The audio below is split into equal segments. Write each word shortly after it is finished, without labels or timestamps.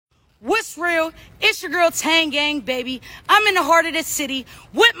What's real? It's your girl Tanggangbaby. I'm in the heart of the city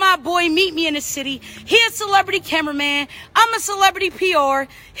with my boy. Meet me in the city. He a celebrity cameraman. I'm a celebrity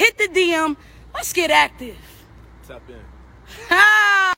PR. Hit the DM. Let's get active. Tap in. Ha!